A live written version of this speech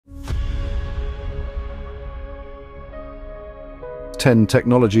10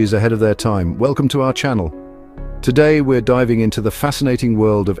 technologies ahead of their time. Welcome to our channel. Today we're diving into the fascinating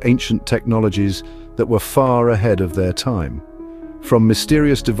world of ancient technologies that were far ahead of their time. From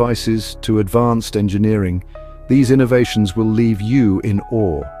mysterious devices to advanced engineering, these innovations will leave you in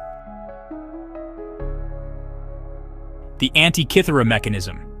awe. The Antikythera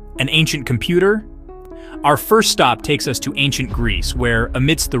mechanism, an ancient computer? Our first stop takes us to ancient Greece, where,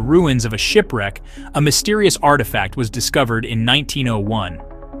 amidst the ruins of a shipwreck, a mysterious artifact was discovered in 1901.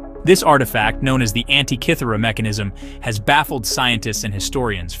 This artifact, known as the Antikythera mechanism, has baffled scientists and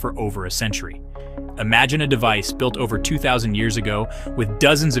historians for over a century. Imagine a device built over 2,000 years ago with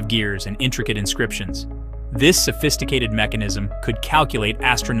dozens of gears and intricate inscriptions. This sophisticated mechanism could calculate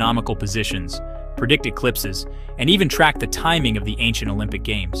astronomical positions, predict eclipses, and even track the timing of the ancient Olympic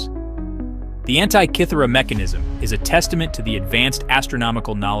Games. The Antikythera mechanism is a testament to the advanced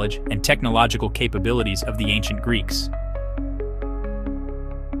astronomical knowledge and technological capabilities of the ancient Greeks.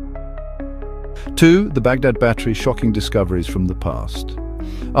 2. The Baghdad Battery: shocking discoveries from the past.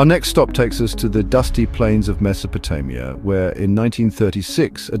 Our next stop takes us to the dusty plains of Mesopotamia, where in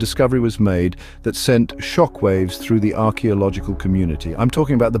 1936 a discovery was made that sent shockwaves through the archaeological community. I'm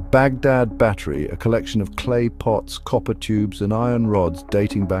talking about the Baghdad Battery, a collection of clay pots, copper tubes, and iron rods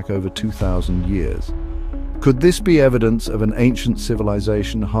dating back over 2,000 years. Could this be evidence of an ancient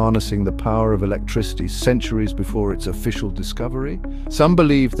civilization harnessing the power of electricity centuries before its official discovery? Some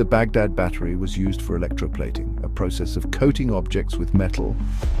believe the Baghdad Battery was used for electroplating, a process of coating objects with metal.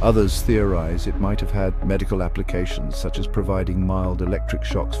 Others theorize it might have had medical applications, such as providing mild electric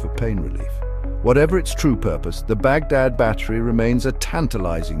shocks for pain relief. Whatever its true purpose, the Baghdad Battery remains a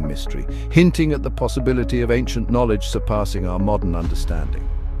tantalizing mystery, hinting at the possibility of ancient knowledge surpassing our modern understanding.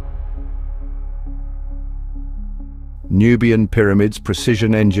 Nubian pyramids,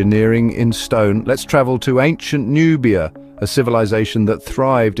 precision engineering in stone. Let's travel to ancient Nubia, a civilization that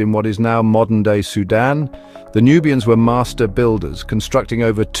thrived in what is now modern-day Sudan. The Nubians were master builders, constructing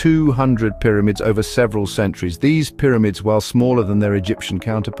over 200 pyramids over several centuries. These pyramids, while smaller than their Egyptian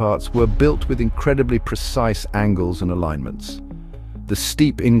counterparts, were built with incredibly precise angles and alignments. The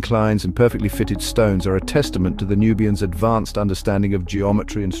steep inclines and perfectly fitted stones are a testament to the Nubians' advanced understanding of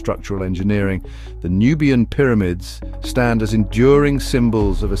geometry and structural engineering. The Nubian pyramids stand as enduring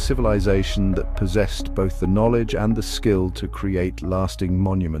symbols of a civilization that possessed both the knowledge and the skill to create lasting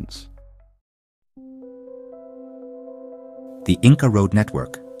monuments. The Inca Road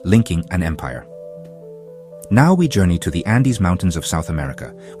Network, linking an empire. Now we journey to the Andes Mountains of South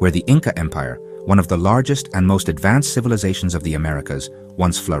America, where the Inca Empire, one of the largest and most advanced civilizations of the Americas,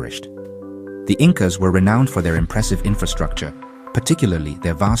 once flourished. The Incas were renowned for their impressive infrastructure, particularly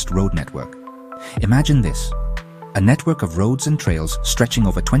their vast road network. Imagine this: a network of roads and trails stretching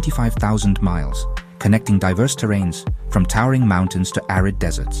over 25,000 miles, connecting diverse terrains, from towering mountains to arid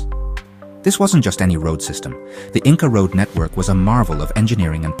deserts. This wasn't just any road system. The Inca Road Network was a marvel of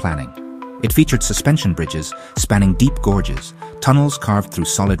engineering and planning. It featured suspension bridges spanning deep gorges, tunnels carved through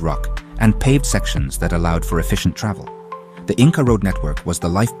solid rock, and paved sections that allowed for efficient travel. The Inca Road Network was the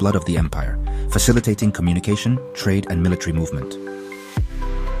lifeblood of the empire, facilitating communication, trade, and military movement.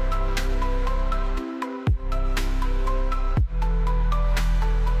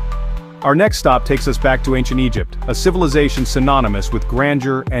 Our next stop takes us back to ancient Egypt, a civilization synonymous with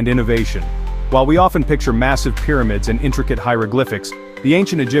grandeur and innovation. While we often picture massive pyramids and intricate hieroglyphics, the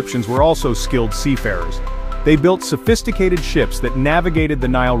ancient Egyptians were also skilled seafarers. They built sophisticated ships that navigated the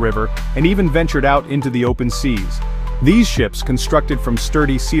Nile River and even ventured out into the open seas. These ships, constructed from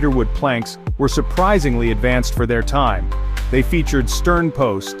sturdy cedarwood planks, were surprisingly advanced for their time. They featured stern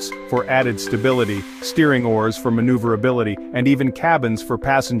posts for added stability, steering oars for maneuverability, and even cabins for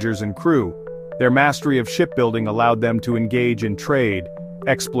passengers and crew. Their mastery of shipbuilding allowed them to engage in trade,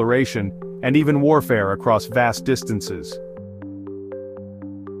 exploration, and even warfare across vast distances.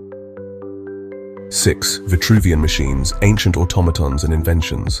 6. Vitruvian machines, ancient automatons and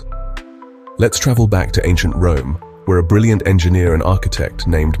inventions. Let's travel back to ancient Rome, where a brilliant engineer and architect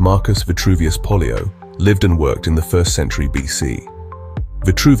named Marcus Vitruvius Pollio lived and worked in the 1st century BC.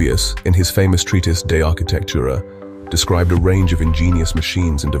 Vitruvius, in his famous treatise De Architectura, described a range of ingenious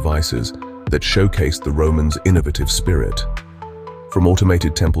machines and devices that showcased the Romans' innovative spirit. From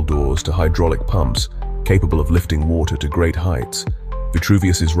automated temple doors to hydraulic pumps, capable of lifting water to great heights,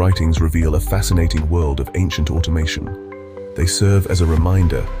 Vitruvius's writings reveal a fascinating world of ancient automation. They serve as a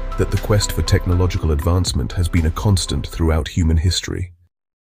reminder that the quest for technological advancement has been a constant throughout human history.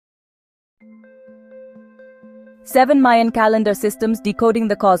 7 Mayan calendar systems decoding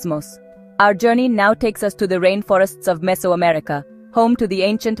the cosmos. Our journey now takes us to the rainforests of Mesoamerica, home to the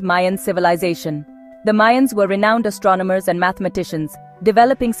ancient Mayan civilization. The Mayans were renowned astronomers and mathematicians,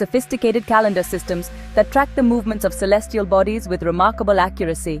 developing sophisticated calendar systems that track the movements of celestial bodies with remarkable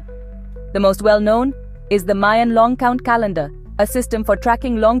accuracy. The most well-known is the Mayan long count calendar, a system for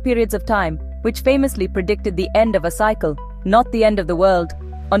tracking long periods of time, which famously predicted the end of a cycle, not the end of the world,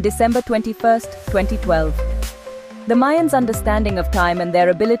 on December 21, 2012. The Mayans' understanding of time and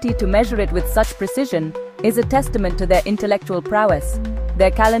their ability to measure it with such precision is a testament to their intellectual prowess. Their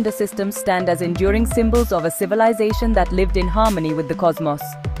calendar systems stand as enduring symbols of a civilization that lived in harmony with the cosmos.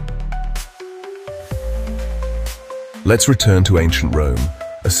 Let's return to ancient Rome,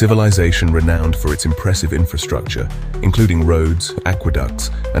 a civilization renowned for its impressive infrastructure, including roads,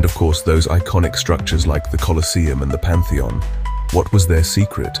 aqueducts, and of course those iconic structures like the Colosseum and the Pantheon. What was their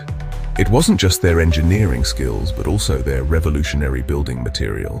secret? It wasn't just their engineering skills, but also their revolutionary building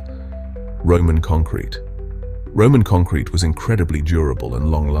material: Roman concrete. Roman concrete was incredibly durable and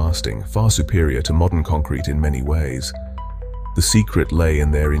long-lasting, far superior to modern concrete in many ways. The secret lay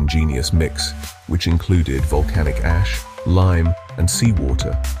in their ingenious mix, which included volcanic ash, lime, and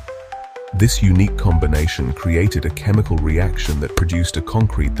seawater. This unique combination created a chemical reaction that produced a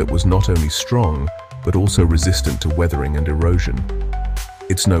concrete that was not only strong, but also resistant to weathering and erosion.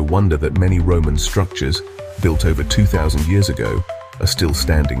 It's no wonder that many Roman structures, built over 2,000 years ago, are still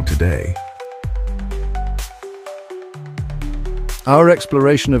standing today. Our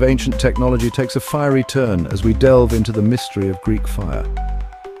exploration of ancient technology takes a fiery turn as we delve into the mystery of Greek fire.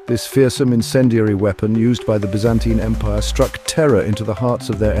 This fearsome incendiary weapon used by the Byzantine Empire struck terror into the hearts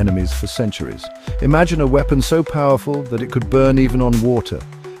of their enemies for centuries. Imagine a weapon so powerful that it could burn even on water.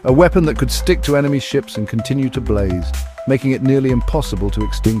 A weapon that could stick to enemy ships and continue to blaze, making it nearly impossible to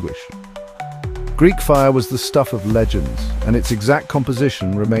extinguish. Greek fire was the stuff of legends, and its exact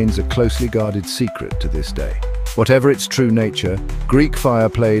composition remains a closely guarded secret to this day. Whatever its true nature, Greek fire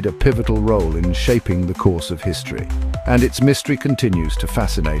played a pivotal role in shaping the course of history, and its mystery continues to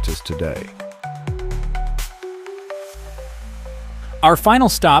fascinate us today. Our final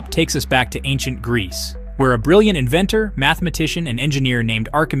stop takes us back to ancient Greece, where a brilliant inventor, mathematician, and engineer named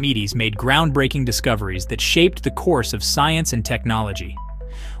Archimedes made groundbreaking discoveries that shaped the course of science and technology.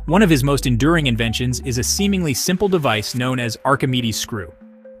 One of his most enduring inventions is a seemingly simple device known as Archimedes' screw.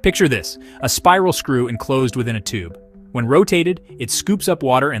 Picture this, a spiral screw enclosed within a tube. When rotated, it scoops up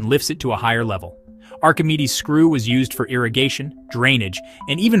water and lifts it to a higher level. Archimedes' screw was used for irrigation, drainage,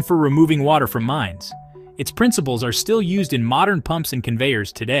 and even for removing water from mines. Its principles are still used in modern pumps and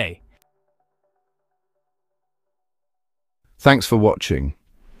conveyors today. Thanks for watching.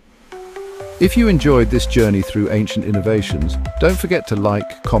 If you enjoyed this journey through ancient innovations, don't forget to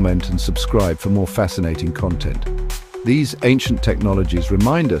like, comment, and subscribe for more fascinating content. These ancient technologies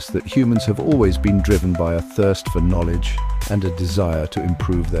remind us that humans have always been driven by a thirst for knowledge and a desire to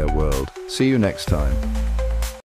improve their world. See you next time.